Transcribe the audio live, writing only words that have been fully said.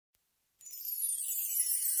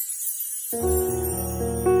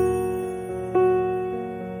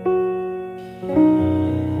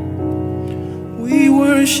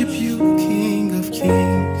worship you, King of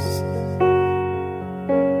Kings,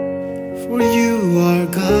 for you are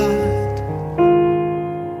God.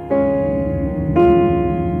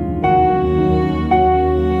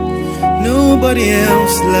 Nobody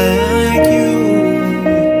else like you.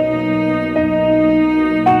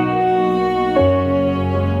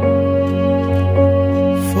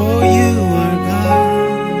 For you are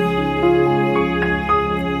God.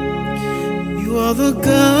 You are the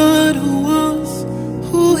God who was,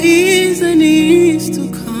 who is, and is to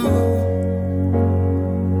come.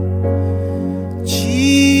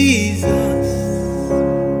 Jesus,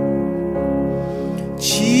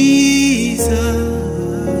 Jesus,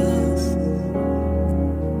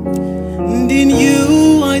 and in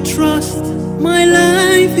you I trust. My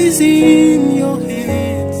life is in your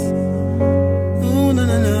hands. Oh, no,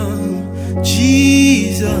 no, no.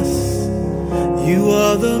 Jesus, you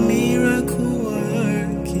are the miracle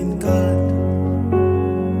working God.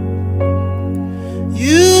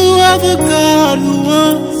 You are the God who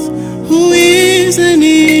was, who is, and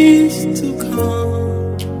is to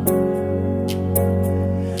come.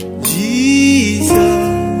 Jesus,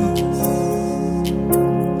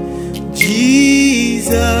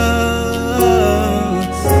 Jesus,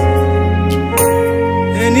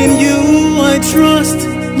 and in you I trust.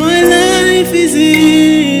 My life is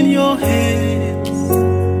in your hands.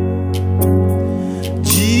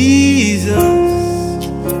 Jesus,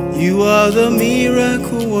 you are the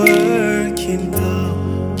miracle working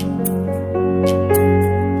God.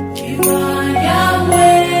 You are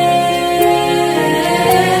Yahweh.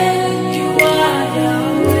 You are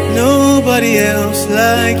Yahweh. Nobody else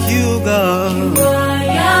like you, God. You are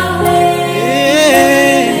Yahweh.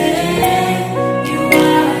 Yeah. You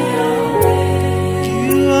are Yahweh.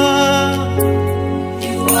 You are.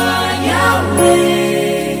 You are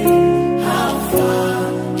Yahweh. Alpha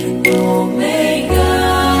and Omega.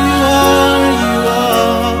 You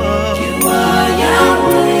are. You are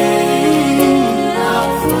Yahweh.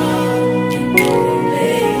 Alpha and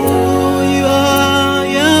Omega. Oh, you are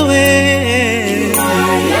Yahweh. You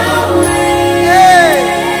are Yahweh.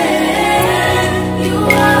 You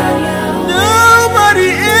are Yahweh. Nobody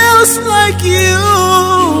else like you.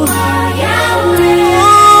 You are Yahweh.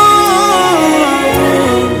 Oh,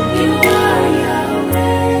 You are Yahweh.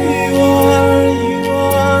 you are, you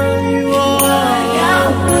are, you are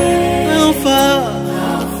Yahweh. Alpha,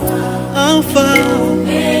 Alpha.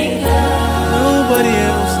 Omega. Nobody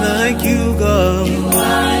else like you, God. You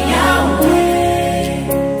are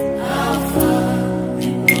Yahweh. Alpha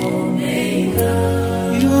and Omega.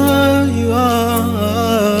 You are, you are.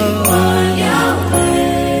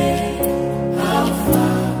 Yahweh. Alpha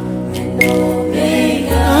and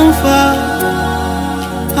Omega. Alpha,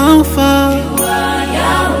 Alpha, You are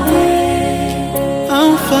Yahweh.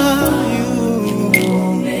 Alpha, you.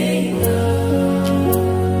 Omega.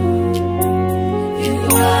 You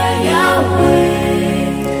are Yahweh.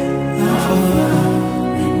 Alpha.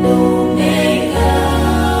 And Omega.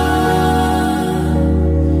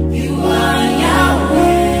 You are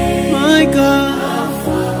Yahweh. My God,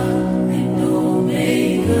 Alpha and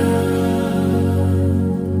Omega.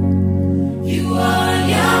 You are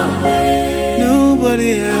Yahweh.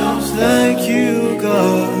 nobody else like you,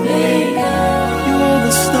 God. You are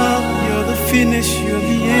the start, you're the finish, you're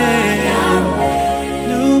the end.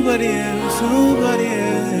 Nobody else, nobody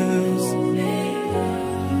else.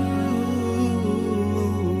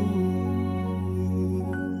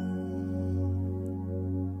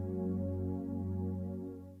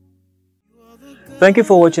 Thank you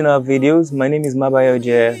for watching our videos. My name is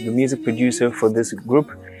Mabayoje, the music producer for this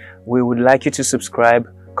group. We would like you to subscribe,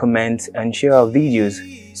 comment, and share our videos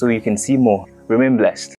so you can see more. Remain blessed.